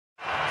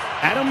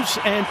Adams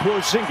and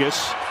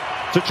Porzingis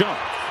to jump.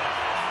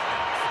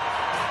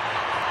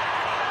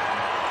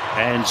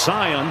 And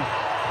Zion,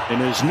 in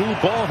his new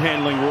ball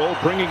handling role,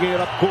 bringing it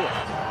up court.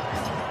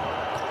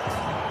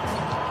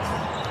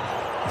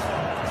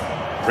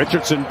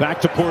 Richardson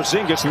back to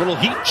Porzingis. A little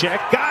heat check.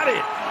 Got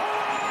it.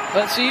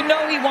 So you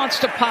know he wants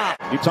to pop.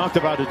 You talked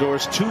about it,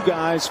 Doris. Two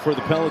guys for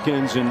the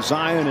Pelicans in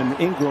Zion and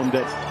Ingram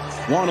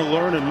that want to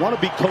learn and want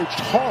to be coached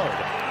hard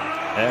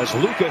as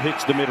Luka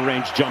hits the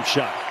mid-range jump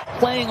shot.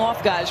 Playing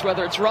off guys,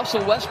 whether it's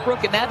Russell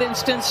Westbrook, in that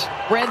instance,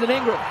 Brandon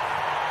Ingram.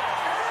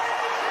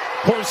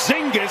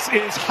 Porzingis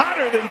is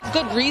hotter than...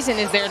 Good reason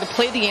is there to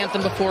play the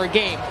anthem before a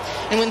game.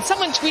 And when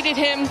someone tweeted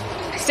him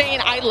saying,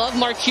 "I love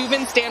Mark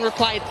Cuban," Stan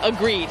replied,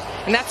 "Agreed."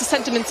 And that's the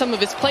sentiment some of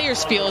his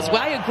players feel as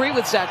well. I agree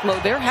with Zach Lowe.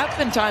 There have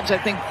been times, I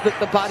think, that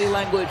the body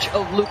language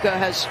of Luka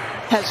has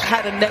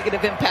had a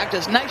negative impact.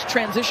 It's a nice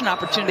transition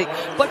opportunity,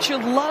 but you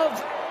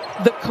love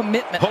the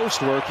commitment.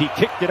 Post work, he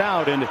kicked it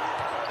out, and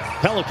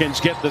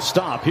Pelicans get the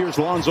stop. Here's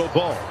Lonzo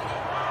Ball.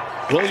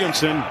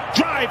 Williamson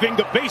driving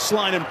the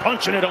baseline and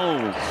punching it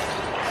home.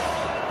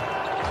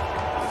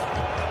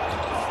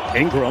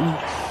 Ingram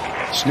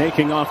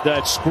snaking off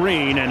that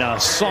screen, and a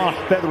soft,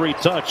 feathery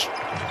touch.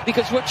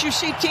 Because what you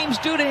see teams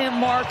do to him,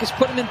 Mark, is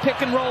put him in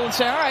pick and roll and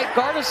say, all right,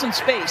 guard us in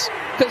space.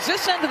 Because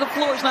this end of the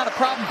floor is not a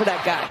problem for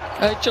that guy.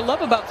 What you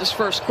love about this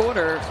first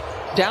quarter,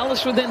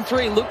 Dallas within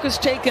 3. Luka's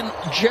taken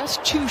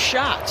just 2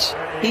 shots.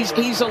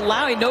 He's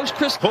allowing, knows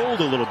Chris. Cold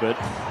a little bit.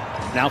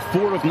 Now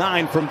 4 of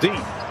 9 from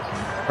deep.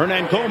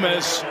 Hernan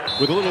Gomez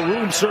with a little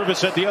room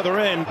service at the other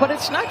end. But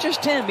it's not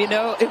just him, you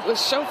know. It was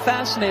so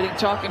fascinating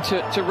talking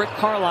to Rick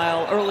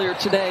Carlisle earlier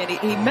today. And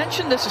he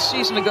mentioned this a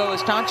season ago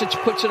as Doncic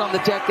puts it on the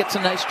deck, gets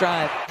a nice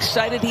drive.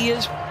 Excited he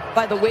is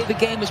by the way the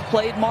game is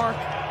played, Mark.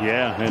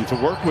 Yeah, and to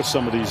work with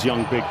some of these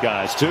young big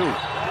guys, too.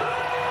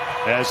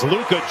 As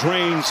Luka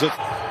drains the...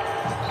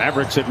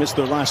 Mavericks had missed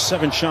their last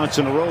 7 shots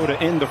in a row to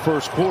end the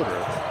first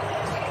quarter.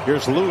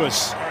 Here's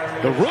Lewis.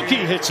 The rookie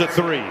hits a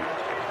 3.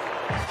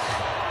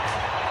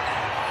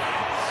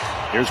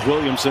 Here's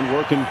Williamson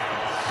working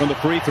from the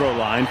free throw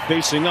line,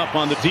 facing up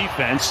on the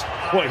defense.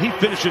 Boy, he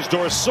finishes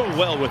Doris so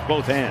well with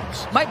both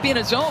hands. Might be in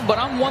his zone, but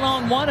I'm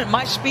one-on-one, and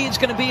my speed's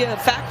going to be a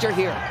factor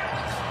here.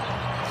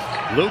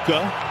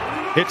 Luka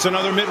hits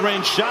another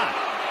mid-range shot.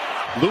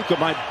 Luka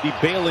might be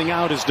bailing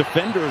out his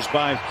defenders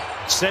by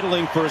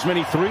settling for as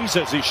many threes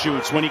as he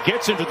shoots when he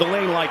gets into the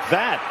lane like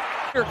that.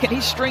 Can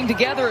he string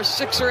together a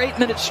 6 or 8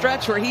 minute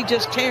stretch where he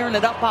just tearing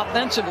it up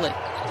offensively?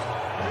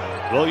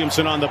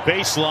 Williamson on the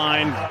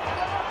baseline.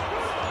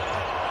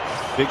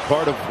 Big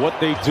part of what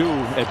they do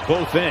at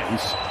both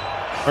ends.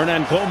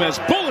 Hernan Gomez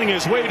pulling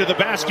his way to the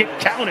basket.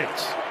 Count it.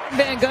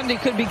 Van Gundy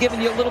could be giving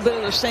you a little bit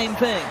of the same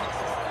thing.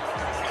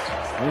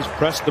 He's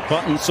pressed the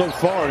button so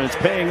far, and it's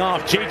paying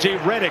off. J.J.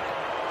 Redick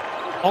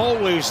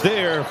always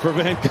there for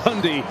Van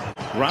Gundy.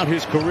 Throughout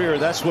his career,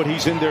 that's what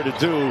he's in there to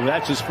do.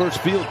 That's his first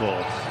field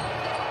goal.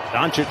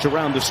 Doncic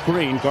around the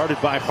screen,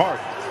 guarded by Hart.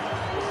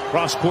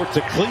 Cross court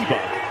to Kleba.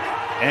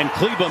 And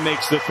Kleba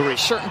makes the 3. At a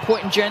certain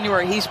point in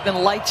January, he's been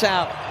lights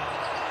out.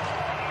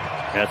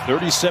 At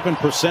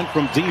 37%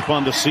 from deep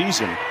on the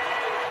season.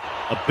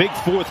 A big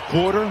fourth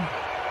quarter.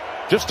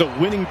 Just a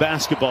winning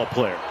basketball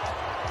player.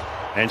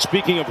 And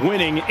speaking of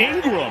winning,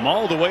 Ingram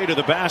all the way to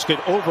the basket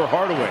over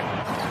Hardaway.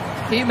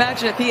 Can you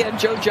imagine if he had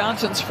Joe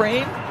Johnson's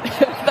frame?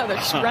 The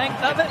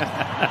strength of it.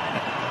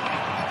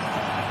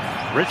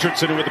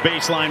 Richardson with the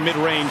baseline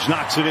mid-range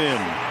knocks it in.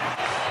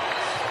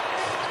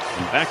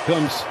 And back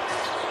comes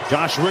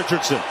Josh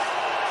Richardson.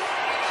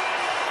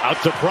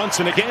 Out to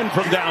Brunson again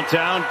from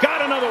downtown.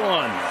 Got another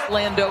one.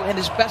 Orlando and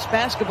his best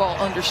basketball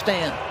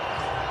understand.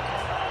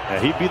 Yeah,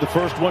 he'd be the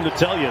first one to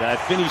tell you that.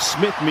 Finney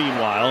Smith,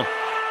 meanwhile,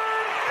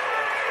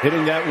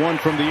 hitting that one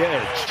from the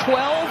edge.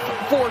 12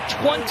 for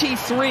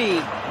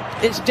 23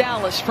 is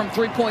Dallas from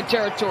three-point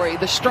territory.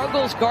 The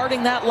struggles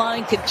guarding that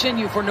line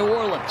continue for New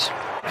Orleans.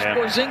 Yeah.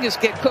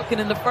 Porzingis get cooking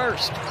in the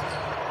first.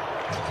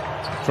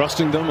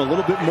 Trusting them a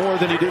little bit more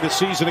than he did a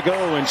season ago.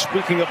 And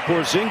speaking of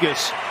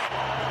Porzingis,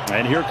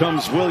 and here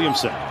comes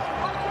Williamson.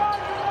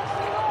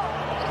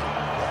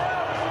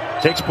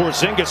 Takes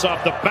Porzingis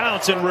off the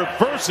bounce and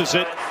reverses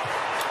it.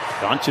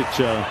 Doncic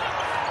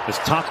has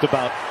talked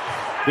about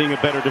being a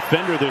better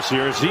defender this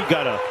year as he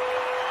got a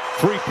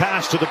free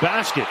pass to the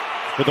basket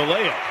for the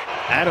layup.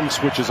 Adams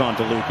switches on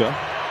to Luka.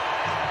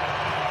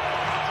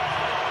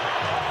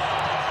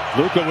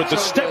 Luka with the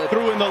step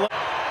through in the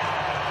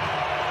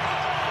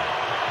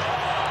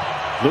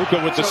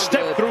Luka with the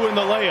step through in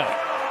the layup.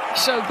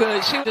 So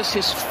good. See, just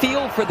his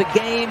feel for the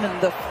game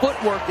and the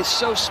footwork is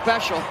so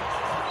special.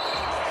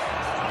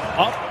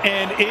 Up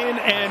and in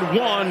and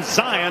one.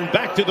 Zion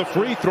back to the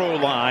free throw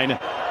line.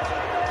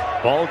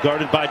 Ball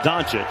guarded by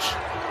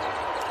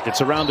Doncic.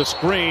 Gets around the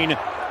screen.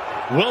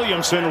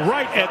 Williamson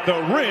right at the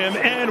rim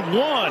and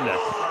one.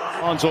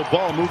 Lonzo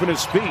Ball moving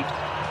his feet.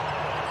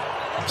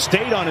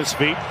 Stayed on his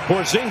feet.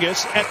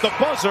 Porzingis at the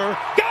buzzer.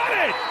 Got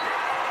it!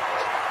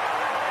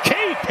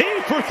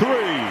 KP for 3.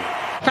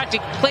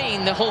 practically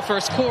playing the whole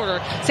first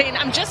quarter, saying,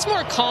 I'm just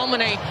more calm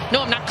when I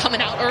know I'm not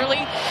coming out early.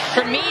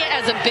 For me,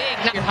 as a big,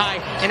 not your high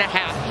and a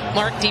half.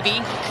 Mark, DB.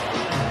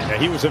 Yeah,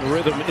 he was in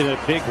rhythm in a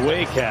big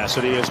way,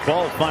 Cassidy, as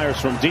ball fires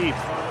from deep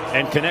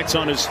and connects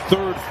on his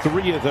third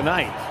three of the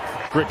night.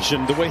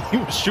 Friction, the way he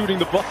was shooting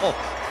the ball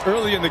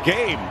early in the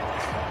game.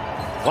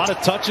 A lot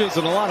of touches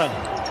and a lot of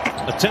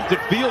attempted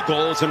field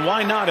goals, and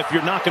why not if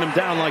you're knocking them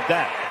down like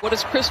that? What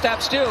does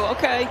Kristaps do?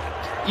 Okay,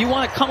 you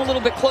want to come a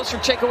little bit closer,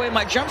 take away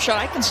my jump shot.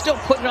 I can still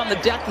put it on the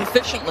deck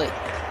efficiently.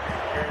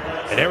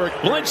 And Eric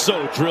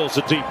Bledsoe drills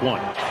a deep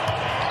one.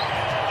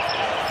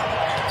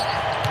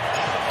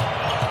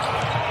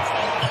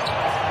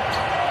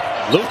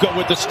 Luka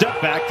with the step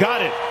back,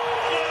 got it.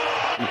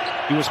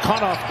 He was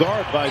caught off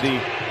guard by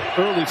the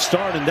early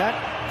start, and that,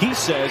 he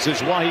says,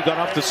 is why he got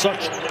off to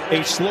such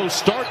a slow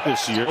start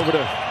this year. Over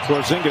to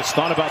Porzingis,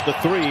 thought about the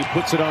three,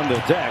 puts it on the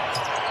deck.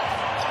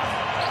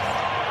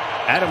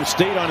 Adams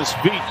stayed on his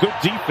feet, good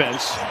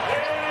defense.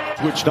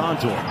 Switched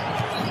onto him.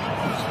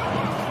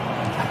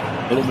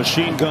 Little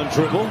machine gun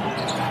dribble.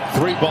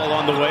 Three ball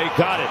on the way,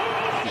 got it.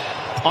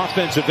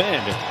 Offensive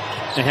end,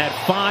 and had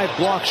 5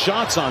 blocked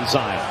shots on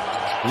Zion.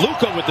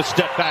 Luka with the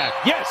step back,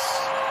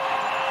 yes!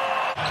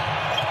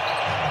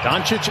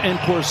 Doncic and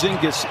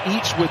Porzingis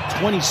each with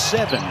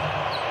 27,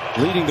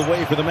 leading the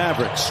way for the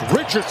Mavericks.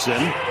 Richardson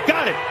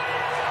got it.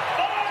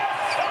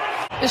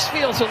 This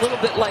feels a little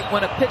bit like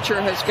when a pitcher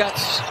has got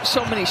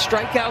so many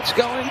strikeouts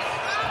going.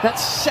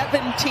 That's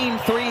 17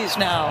 threes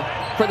now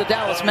for the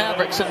Dallas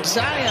Mavericks, and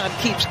Zion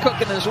keeps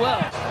cooking as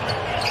well.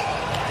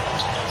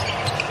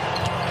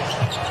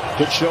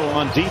 Good show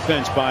on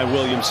defense by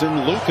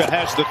Williamson. Luka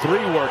has the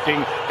three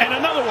working, and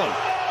another one.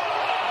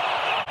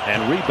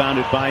 And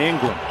rebounded by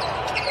Ingram.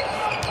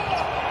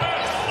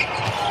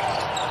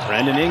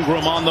 Brandon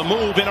Ingram on the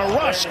move in a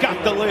rush.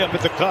 Got the layup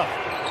at the cup.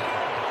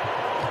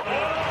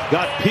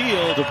 Got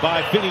peeled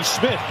by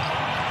Finney-Smith.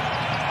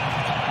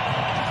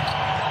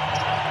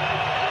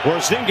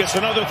 Porzingis,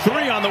 another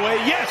three on the way.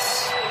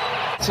 Yes!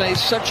 So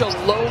he's such a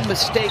low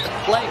mistake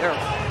player.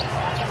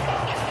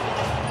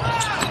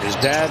 His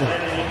dad,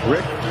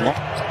 Rick.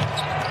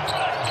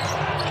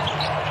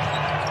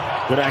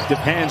 Good active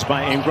hands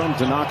by Ingram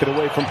to knock it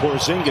away from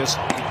Porzingis.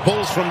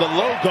 Pulls from the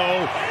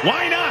logo.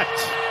 Why not?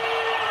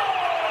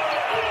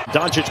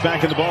 Doncic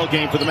back in the ball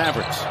game for the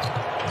Mavericks.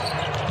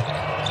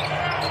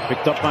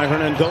 Picked up by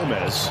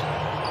Hernangomez.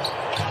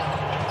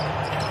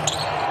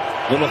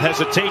 Little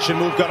hesitation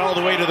move, got all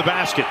the way to the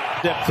basket.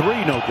 Step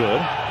three, no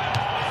good.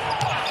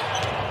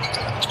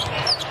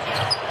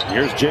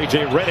 Here's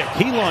J.J. Redick.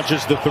 He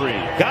launches the three.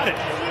 Got it.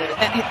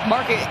 And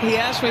Mark, he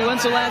asked me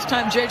when's the last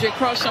time J.J.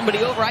 crossed somebody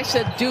over. I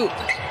said Duke,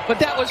 but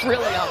that was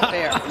really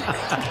unfair.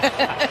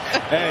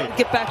 Hey.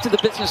 Get back to the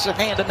business at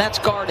hand, and that's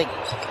guarding.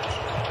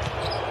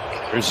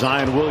 Here's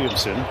Zion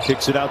Williamson.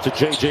 Kicks it out to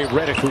J.J.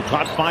 Redick, who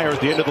caught fire at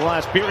the end of the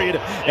last period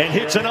and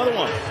hits another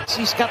one.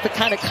 He's got the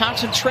kind of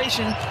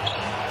concentration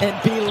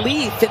and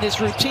belief in his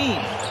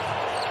routine.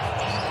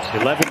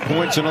 11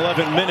 points in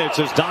 11 minutes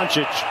as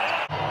Doncic.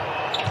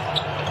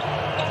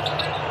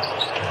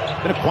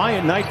 Been a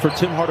quiet night for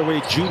Tim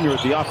Hardaway Jr.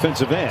 at the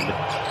offensive end.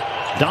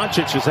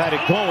 Doncic has had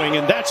it going,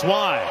 and that's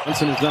why.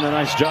 Johnson has done a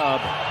nice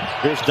job.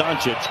 Here's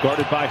Doncic,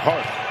 guarded by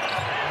Hart.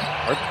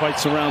 Hart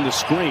fights around the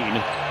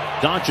screen.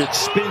 Doncic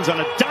spins on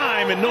a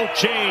dime, and no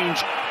change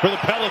for the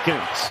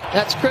Pelicans.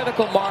 That's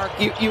critical, Mark.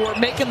 You are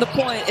making the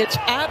point. It's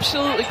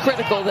absolutely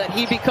critical that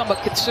he become a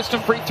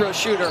consistent free throw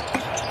shooter.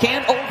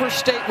 Can't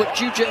overstate the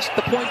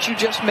point you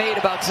just made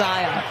about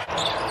Zion.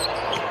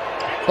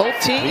 Both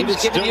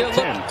teams giving you a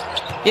look.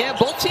 Yeah,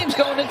 both teams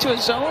going into a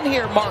zone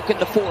here, Mark, in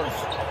the fourth.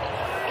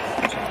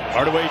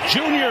 Hardaway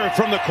Jr.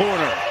 from the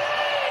corner.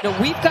 Now,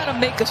 we've got to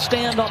make a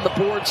stand on the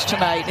boards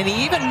tonight, and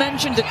he even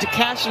mentioned it to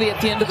Cassidy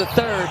at the end of the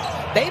third.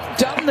 They've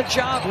done the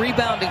job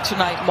rebounding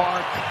tonight,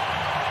 Mark.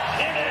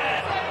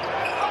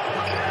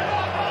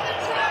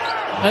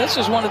 Now, this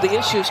is one of the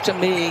issues to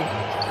me,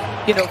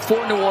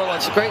 for New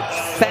Orleans. A great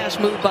fast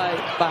move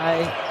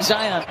by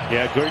Zion.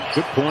 Yeah,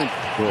 good point,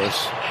 of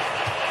course.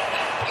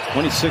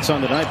 26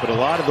 on the night, but a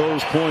lot of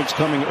those points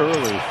coming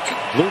early.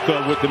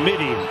 Luka with the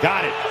midi.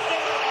 Got it.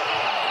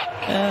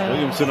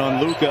 Williamson on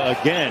Luka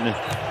again.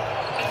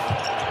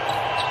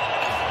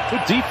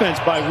 Good defense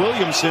by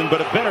Williamson, but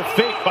a better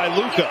fake by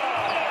Luka.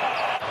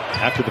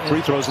 After the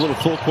free throws, a little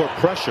full court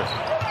pressure.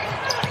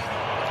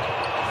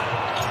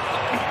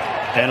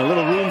 And a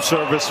little room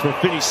service for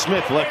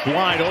Finney-Smith, left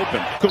wide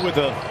open. Luka with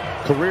a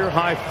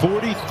career-high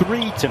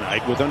 43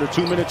 tonight with under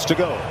 2 minutes to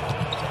go.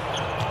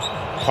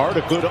 Hart,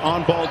 a good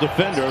on-ball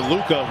defender.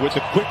 Luka with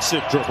the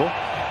quick-sit dribble.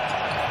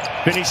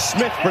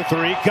 Finney-Smith for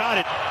three. Got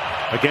it.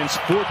 Against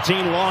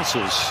 14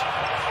 losses.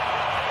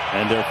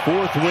 And their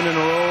fourth win in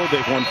a row.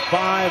 They've won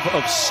 5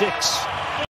 of 6.